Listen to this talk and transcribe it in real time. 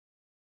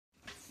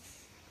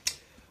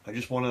I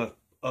just want to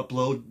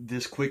upload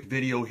this quick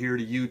video here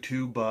to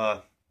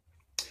YouTube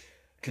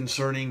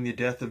concerning the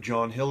death of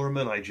John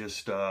Hillerman. I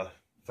just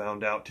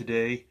found out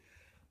today,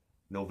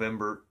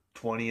 November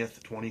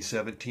 20th,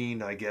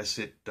 2017. I guess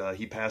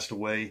he passed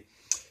away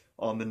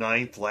on the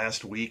 9th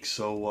last week.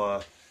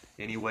 So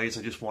anyways,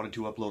 I just wanted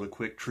to upload a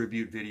quick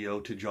tribute video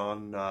to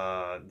John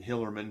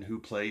Hillerman, who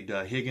played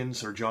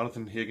Higgins, or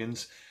Jonathan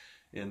Higgins,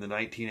 in the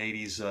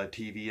 1980s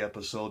TV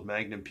episode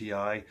Magnum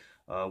P.I.,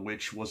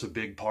 which was a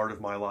big part of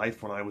my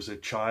life when I was a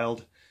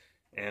child,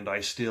 and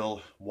I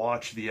still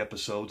watch the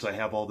episodes. I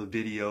have all the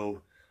videos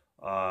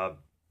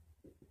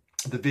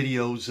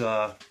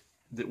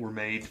that were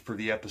made for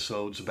the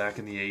episodes back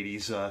in the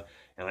 80s,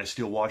 and I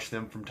still watch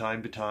them from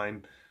time to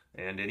time.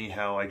 And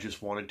anyhow, I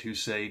just wanted to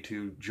say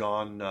to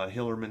John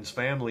Hillerman's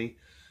family,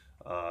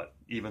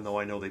 even though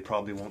I know they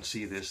probably won't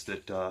see this,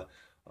 that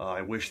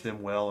I wish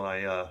them well,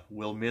 and I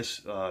will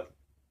miss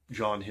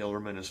John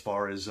Hillerman, as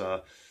far as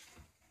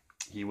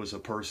he was a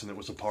person that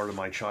was a part of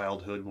my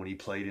childhood when he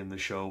played in the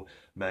show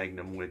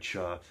Magnum, which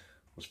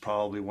was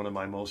probably one of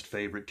my most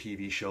favorite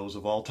TV shows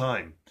of all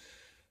time.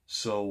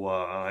 So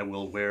I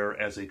will wear,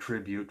 as a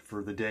tribute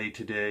for the day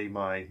today,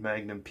 my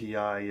Magnum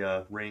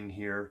P.I. ring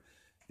here,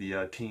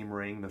 the team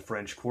ring, the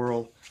French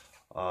Quirrell.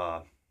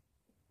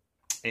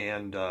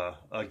 And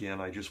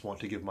again, I just want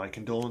to give my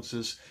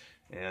condolences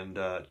and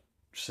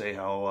say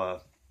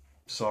how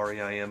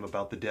sorry I am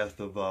about the death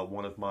of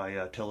one of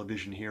my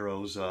television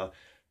heroes,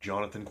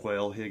 Jonathan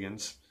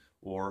Higgins,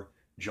 or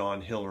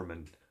John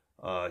Hillerman.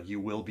 You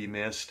will be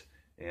missed,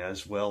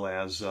 as well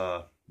as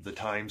the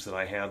times that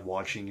I had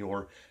watching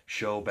your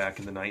show back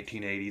in the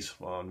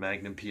 1980s on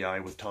Magnum P.I.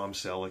 with Tom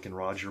Selleck and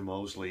Roger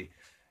Mosley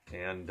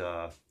and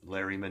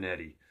Larry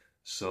Manetti.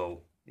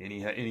 So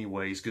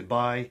anyways,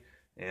 goodbye,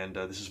 and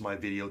this is my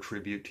video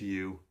tribute to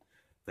you.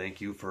 Thank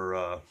you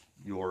for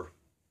your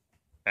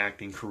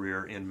acting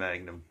career in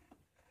Magnum.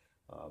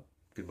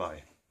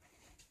 Goodbye.